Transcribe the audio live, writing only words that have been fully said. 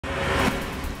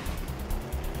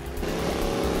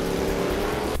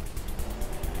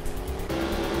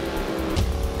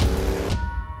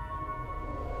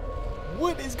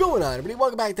is going on, everybody?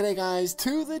 Welcome back today, guys,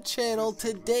 to the channel.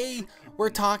 Today we're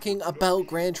talking about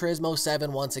Gran Turismo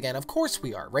 7 once again. Of course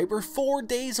we are, right? We're 4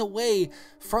 days away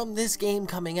from this game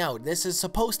coming out. This is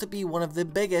supposed to be one of the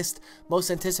biggest,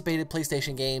 most anticipated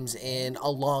PlayStation games in a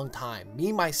long time.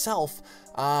 Me, myself,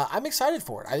 I'm excited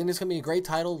for it. I think it's going to be a great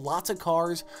title, lots of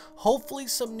cars, hopefully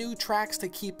some new tracks to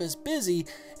keep us busy,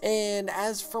 and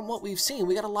as from what we've seen,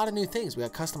 we got a lot of new things. We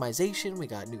got customization, we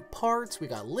got new parts, we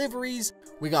got liveries,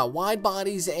 we got wide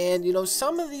bodies, and, you know,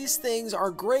 some of these things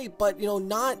are great, but, you know,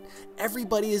 not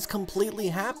everybody is completely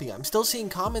happy. I'm still seeing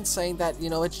comments saying that, you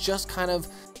know, it's just kind of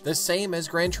the same as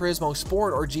Gran Turismo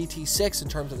Sport or GT6 in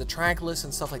terms of the track list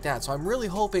and stuff like that. So I'm really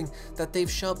hoping that they've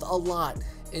shoved a lot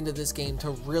into this game to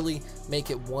really make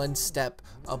it one step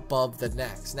above the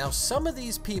next. Now, some of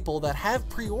these people that have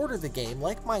pre-ordered the game,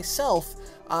 like myself,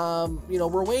 you know,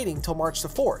 we're waiting till March the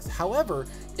 4th. However,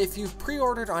 if you've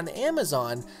pre-ordered on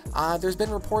Amazon, there's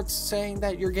been reports saying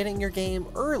that you're getting your game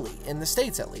early, in the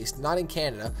States at least, not in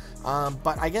Canada.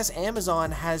 But I guess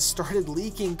Amazon has started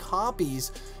leaking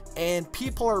copies and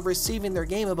people are receiving their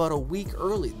game about a week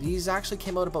early. These actually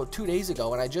came out about 2 days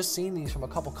ago, and I just seen these from a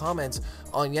couple comments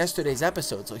on yesterday's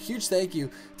episode. So huge thank you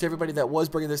to everybody that was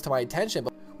bringing this to my attention.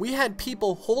 But we had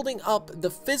people holding up the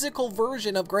physical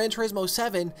version of Gran Turismo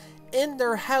 7 in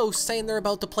their house saying they're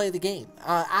about to play the game.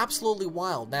 Absolutely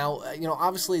wild. Now, you know,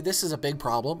 obviously this is a big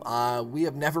problem. We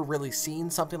have never really seen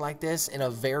something like this in a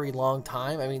very long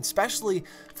time. I mean, especially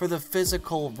for the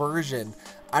physical version.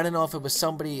 I don't know if it was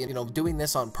somebody, you know, doing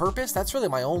this on purpose. That's really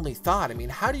my only thought. I mean,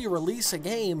 how do you release a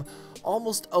game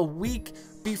almost a week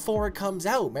before it comes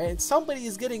out, man? Somebody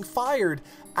is getting fired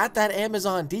at that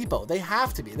Amazon depot. They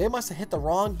have to be. They must have hit the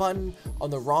wrong button on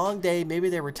the wrong day. Maybe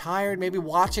they were tired, maybe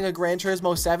watching a Gran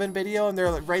Turismo 7 video, and they're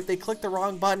like, right, they clicked the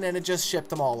wrong button and it just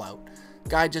shipped them all out.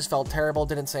 Guy just felt terrible,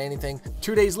 didn't say anything.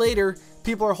 2 days later,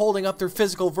 people are holding up their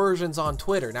physical versions on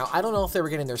Twitter. Now, I don't know if they were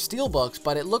getting their steelbooks,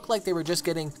 but it looked like they were just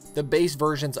getting the base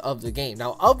versions of the game.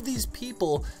 Now, of these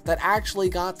people that actually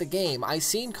got the game, I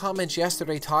seen comments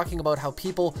yesterday talking about how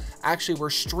people actually were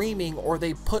streaming or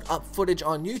they put up footage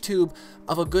on YouTube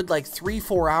of a good like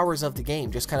 3-4 hours of the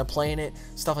game, just kind of playing it,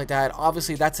 stuff like that.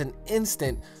 Obviously, that's an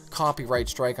instant copyright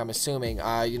strike, I'm assuming.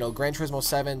 You know, Gran Turismo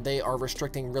 7, they are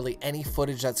restricting really any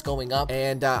footage that's going up,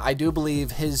 and I do believe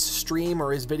his stream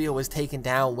or his video was taken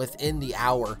down within the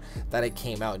hour that it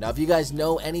came out. Now, if you guys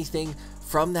know anything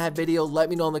from that video, let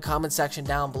me know in the comment section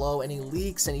down below. Any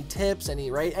leaks, any tips,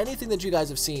 anything that you guys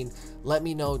have seen, let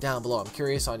me know down below. I'm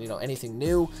curious on, you know, anything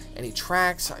new, any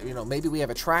tracks, you know, maybe we have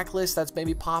a track list that's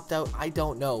maybe popped out, I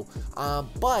don't know.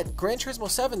 But Gran Turismo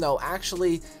 7 though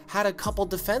actually had a couple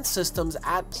defense systems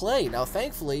at play. Now,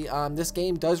 thankfully, this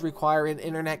game does require an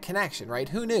internet connection, right?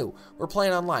 Who knew? We're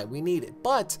playing online, we need it.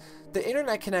 But the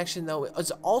internet connection though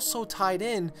is also tied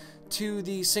in to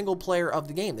the single player of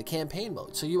the game, the campaign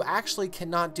mode. So you actually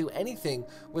cannot do anything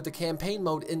with the campaign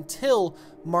mode until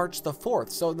March the 4th.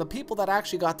 So the people that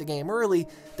actually got the game early,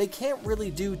 they can't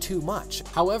really do too much.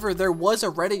 However, there was a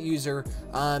Reddit user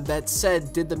that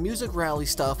said, did the music rally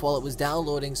stuff while it was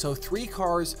downloading. So 3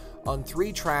 cars on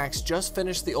 3 tracks, just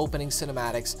finished the opening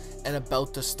cinematics and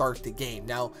about to start the game.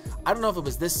 Now, I don't know if it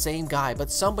was this same guy, but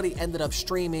somebody ended up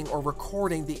streaming or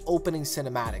recording the opening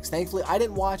cinematics. Thankfully, I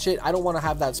didn't watch it. I don't want to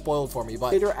have that spoiled for me,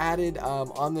 but later added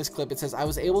on this clip, it says, I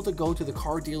was able to go to the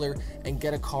car dealer and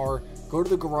get a car, go to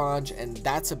the garage, and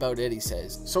that's about it, he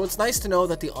says. So it's nice to know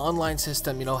that the online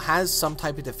system, you know, has some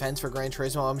type of defense for Gran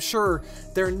Turismo. I'm sure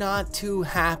they're not too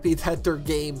happy that their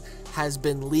game has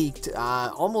been leaked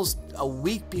almost a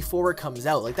week before it comes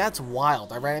out. Like, that's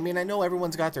wild, right? I mean, I know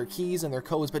everyone's got their keys and their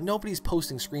codes, but nobody's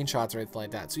posting screenshots or anything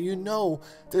like that. So you know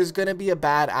there's gonna be a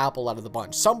bad apple out of the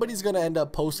bunch. Somebody's gonna end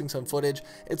up posting some footage.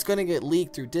 It's gonna get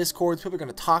leaked through Discord. People are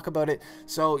gonna talk about it.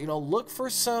 So, you know, look for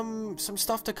some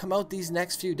stuff to come out these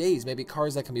next few days. Maybe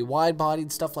cars that can be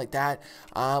wide-bodied, stuff like that.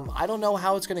 I don't know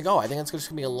how it's gonna go. I think it's just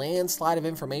gonna be a landslide of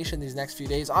information these next few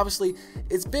days. Obviously,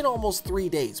 it's been almost 3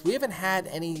 days. We haven't had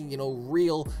any, you know,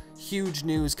 real huge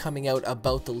news coming out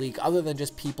about the leak other than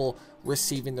just people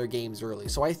receiving their games early.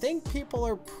 So I think people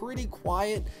are pretty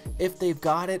quiet if they've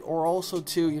got it, or also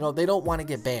too, you know, they don't want to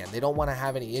get banned. They don't want to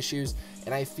have any issues,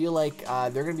 and I feel like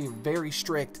they're going to be very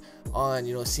strict on,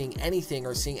 you know, seeing anything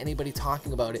or seeing anybody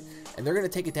talking about it, and they're going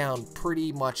to take it down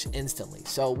pretty much instantly.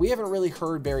 So we haven't really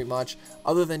heard very much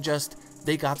other than just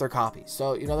they got their copies.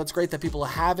 So, you know, that's great that people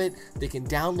have it. They can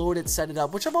download it, set it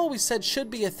up, which I've always said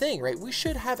should be a thing, right? We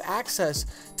should have access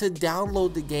to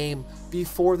download the game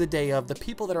before the day of, the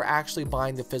people that are actually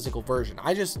buying the physical version.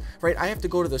 I have to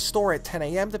go to the store at 10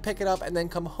 a.m. to pick it up and then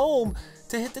come home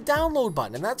to hit the download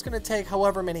button, and that's going to take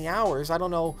however many hours. I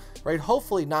don't know, right?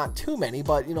 Hopefully not too many,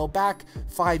 but you know, back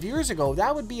 5 years ago,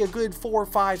 that would be a good 4,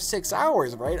 5, 6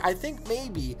 hours, right? I think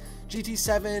maybe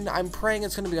GT7, I'm praying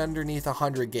it's going to be underneath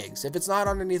 100 gigs. If it's not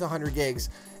underneath 100 gigs,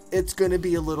 it's going to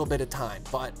be a little bit of time,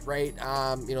 but right,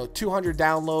 you know, 200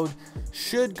 download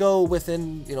should go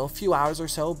within, you know, a few hours or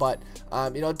so. But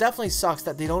you know, it definitely sucks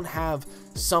that they don't have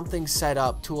something set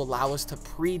up to allow us to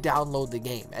pre-download the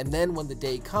game, and then when the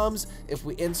day comes, if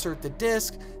we insert the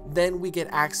disc, then we get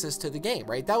access to the game,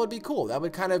 right? That would be cool. That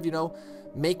would kind of, you know,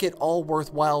 make it all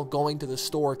worthwhile going to the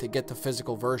store to get the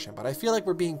physical version. But I feel like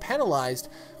we're being penalized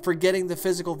for getting the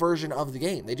physical version of the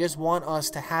game. They just want us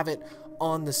to have it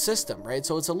on the system, right?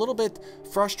 So it's a little bit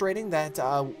frustrating that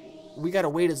we got to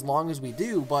wait as long as we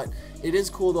do, but it is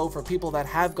cool though for people that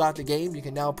have got the game. You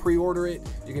can now pre-order it,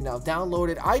 you can now download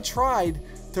it. I tried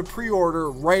to pre-order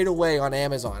right away on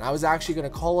Amazon. I was actually going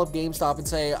to call up GameStop and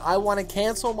say I want to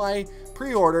cancel my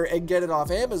pre-order and get it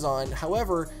off Amazon.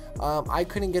 However, I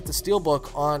couldn't get the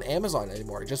Steelbook on Amazon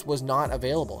anymore. It just was not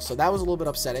available. So that was a little bit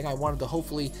upsetting. I wanted to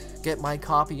hopefully get my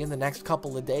copy in the next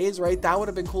couple of days, right? That would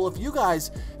have been cool. If you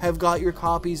guys have got your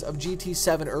copies of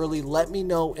GT7 early, let me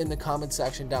know in the comment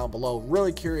section down below.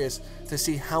 Really curious to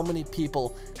see how many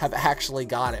people have actually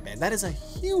got it, man. That is a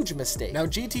huge mistake. Now,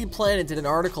 GT Planet did an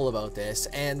article about this,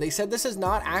 and they said this is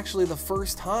not actually the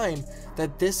first time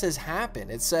that this has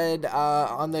happened. It said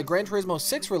on the Gran Turismo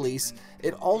 6 release,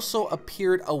 it also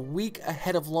appeared a week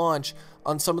ahead of launch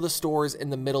on some of the stores in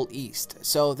the Middle East.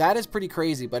 So that is pretty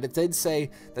crazy, but it did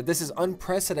say that this is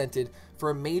unprecedented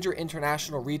for a major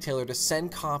international retailer to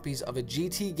send copies of a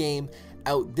GT game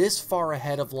out this far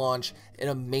ahead of launch in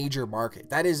a major market.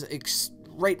 That is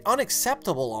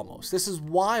unacceptable almost. This is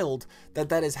wild that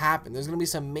that has happened. There's going to be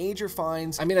some major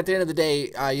fines. I mean, at the end of the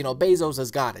day, you know, Bezos has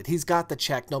got it. He's got the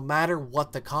check no matter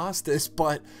what the cost is,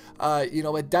 but you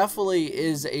know, it definitely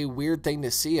is a weird thing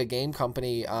to see a game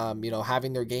company, you know,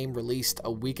 having their game released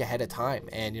a week ahead of time.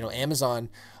 And, you know, Amazon,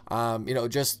 you know,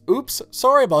 just, oops,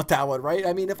 sorry about that one, right?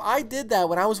 I mean, if I did that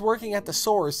when I was working at the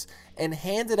source and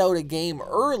handed out a game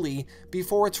early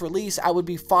before its release, I would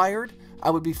be fired,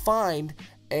 I would be fined,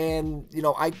 and, you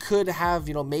know, I could have,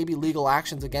 you know, maybe legal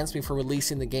actions against me for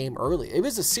releasing the game early. It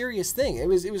was a serious thing. It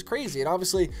was crazy. And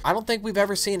obviously, I don't think we've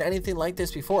ever seen anything like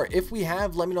this before. If we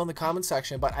have, let me know in the comment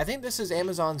section. But I think this is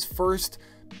Amazon's first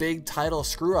big title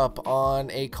screw up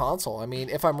on a console. I mean,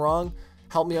 if I'm wrong,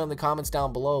 help me out in the comments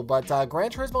down below. But Gran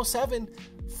Turismo 7,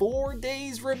 4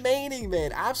 days remaining,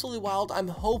 man. Absolutely wild. I'm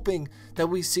hoping that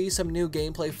we see some new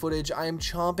gameplay footage. I am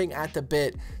chomping at the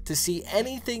bit to see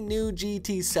anything new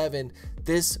GT7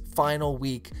 this final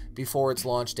week before its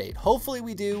launch date. Hopefully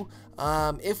we do.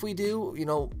 If we do, you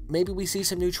know, maybe we see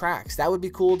some new tracks. That would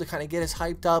be cool to kind of get us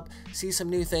hyped up, see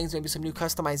some new things, maybe some new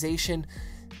customization.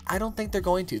 I don't think they're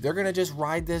going to. They're going to just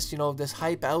ride this, you know, this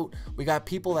hype out. We got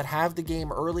people that have the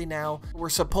game early now. We're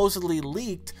supposedly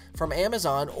leaked from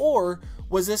Amazon, or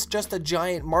was this just a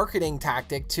giant marketing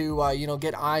tactic to, you know,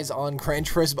 get eyes on Gran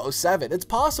Turismo 7? It's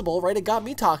possible, right? It got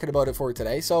me talking about it for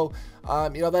today. So,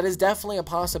 you know, that is definitely a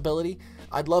possibility.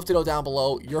 I'd love to know down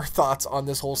below your thoughts on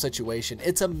this whole situation.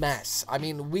 It's a mess. I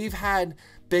mean, we've had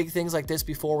big things like this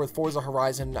before with Forza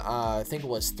Horizon, I think it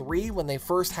was 3, when they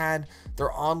first had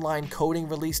their online coding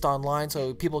released online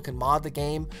so people can mod the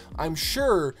game. I'm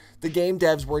sure the game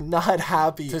devs were not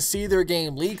happy to see their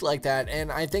game leak like that,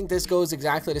 and I think this goes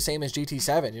exactly the same as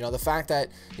GT7. You know, the fact that,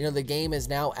 you know, the game is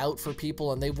now out for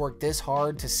people and they've worked this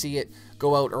hard to see it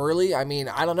go out early. I mean,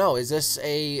 I don't know, is this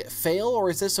a fail or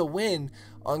is this a win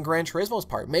on Gran Turismo's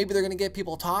part? Maybe they're going to get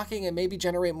people talking and maybe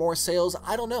generate more sales.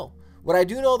 I don't know. What I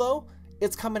do know though,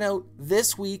 it's coming out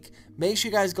this week. Make sure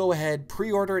you guys go ahead,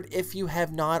 pre-order it if you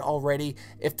have not already.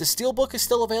 If the Steelbook is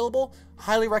still available,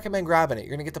 highly recommend grabbing it.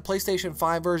 You're going to get the PlayStation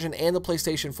 5 version and the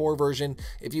PlayStation 4 version.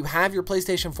 If you have your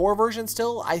PlayStation 4 version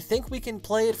still, I think we can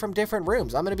play it from different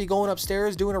rooms. I'm going to be going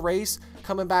upstairs doing a race,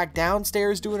 coming back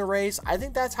downstairs doing a race. I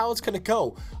think that's how it's going to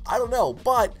go. I don't know.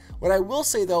 But what I will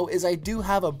say though is I do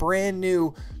have a brand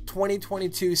new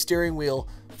 2022 steering wheel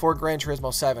for Gran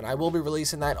Turismo 7. I will be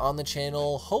releasing that on the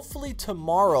channel hopefully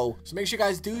tomorrow. So make sure you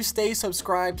guys do stay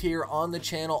subscribed here on the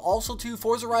channel. Also to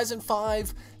Forza Horizon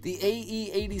 5, the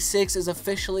AE86 is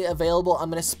officially available. I'm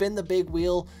going to spin the big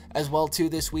wheel as well too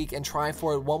this week and try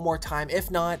for it one more time. If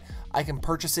not, I can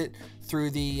purchase it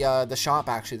through the shop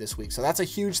actually this week. So that's a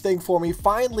huge thing for me.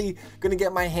 Finally gonna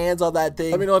get my hands on that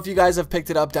thing. Let me know if you guys have picked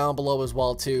it up down below as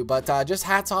well too. But just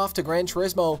hats off to Gran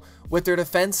Turismo with their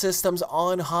defense systems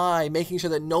on high, making sure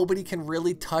that nobody can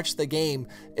really touch the game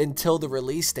until the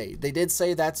release date. They did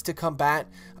say that's to combat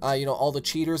you know, all the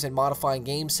cheaters and modifying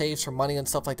game saves for money and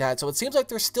stuff like that. So it seems like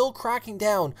they're still cracking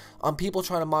down on people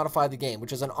trying to modify the game,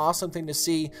 which is an awesome thing to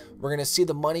see. We're gonna see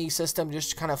the money system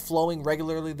just kind of flowing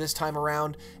regularly this time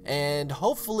around, and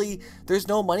hopefully there's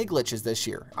no money glitches this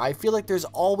year. I feel like there's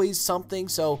always something,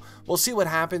 so we'll see what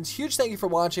happens. Huge thank you for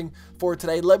watching for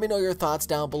today. Let me know your thoughts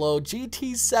down below.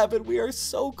 GT7, we are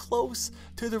so close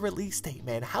to the release date,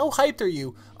 man. How hyped are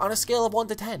you on a scale of 1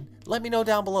 to 10? Let me know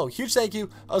down below. Huge thank you.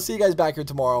 I'll see you guys back here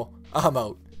tomorrow. I'm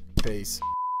out. Peace.